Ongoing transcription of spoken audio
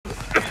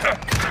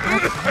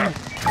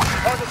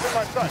Target's in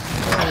my sight.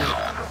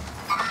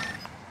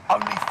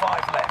 Only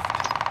 5 left.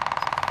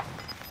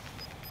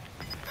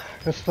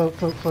 Let's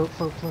float. You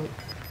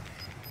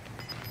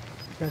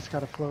guys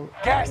gotta float.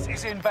 Gas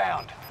is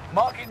inbound.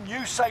 Marking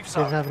new safe You guys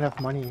zone. have enough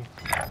money.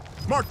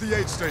 Mark the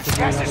aid station.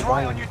 Gas is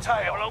right on your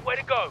tail. Long way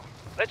to go.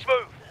 Let's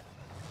move.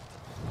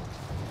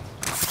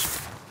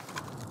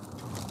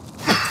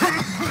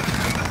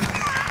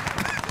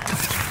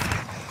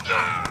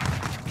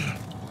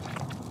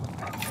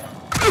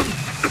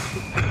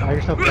 Buy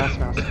yourself a gas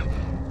mask.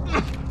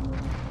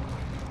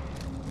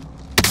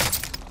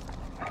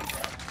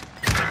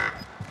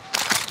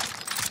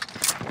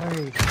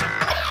 Hey.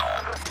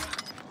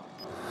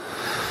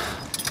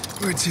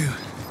 Where to?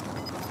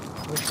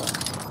 Which one?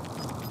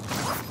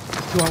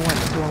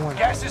 2-on-1.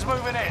 Gas is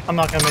moving in. I'm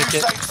not gonna make New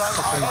it. safe zone.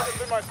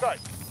 Target's in my sight.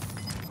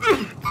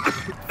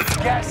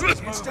 Gas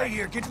is Can't stay moving.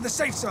 here. Get to the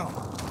safe zone.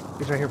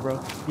 He's right here, bro.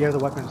 You have the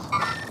weapons.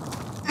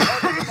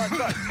 Target's in my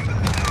sight.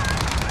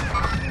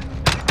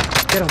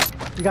 Get him.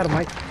 You got him,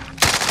 Mike.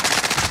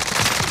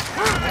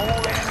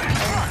 All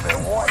enemies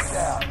been wiped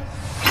out.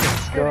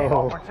 Get in,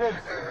 Go. operatives.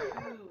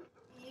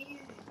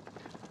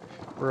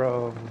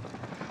 Bro.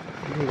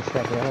 You need to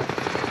step it up.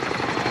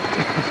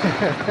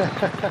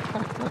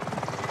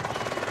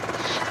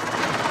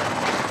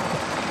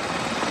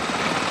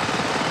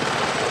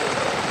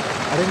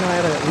 I didn't know I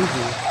had an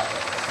Uzi.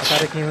 I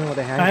thought it came in with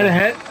a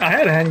handgun. I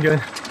had a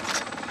handgun.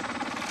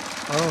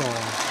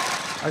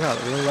 Oh. I got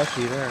real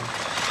lucky there.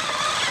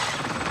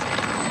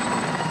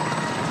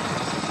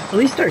 At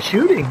least start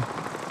shooting.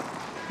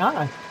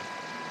 God.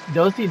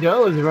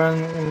 Dosey-dos run.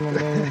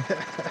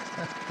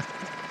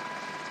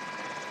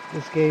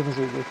 This game is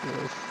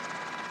ridiculous.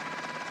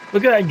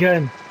 Look at that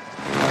gun.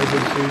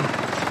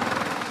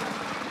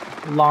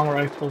 Long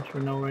rifle for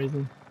no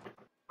reason.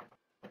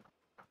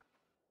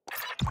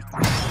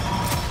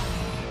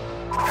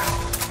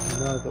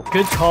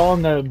 Good call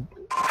on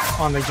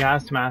the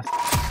gas mask.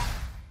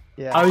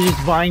 Yeah. I was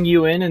just buying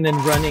you in and then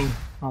running.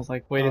 I was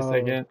like, wait a Oh.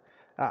 second.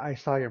 I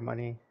saw your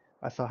money.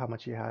 I saw how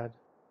much you had.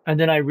 And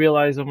then I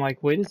realized, I'm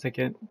like, wait a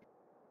second.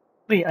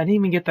 Wait, I didn't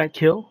even get that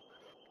kill?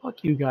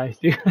 Fuck you guys,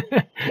 dude.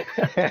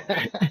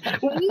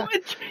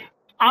 What?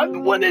 I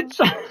wanted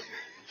some.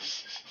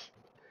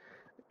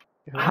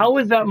 How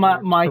is that my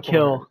Purple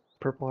kill? Heart.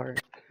 Purple heart.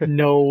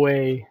 No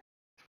way.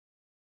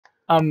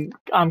 I'm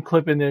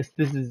clipping this.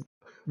 This is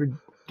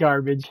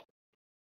garbage.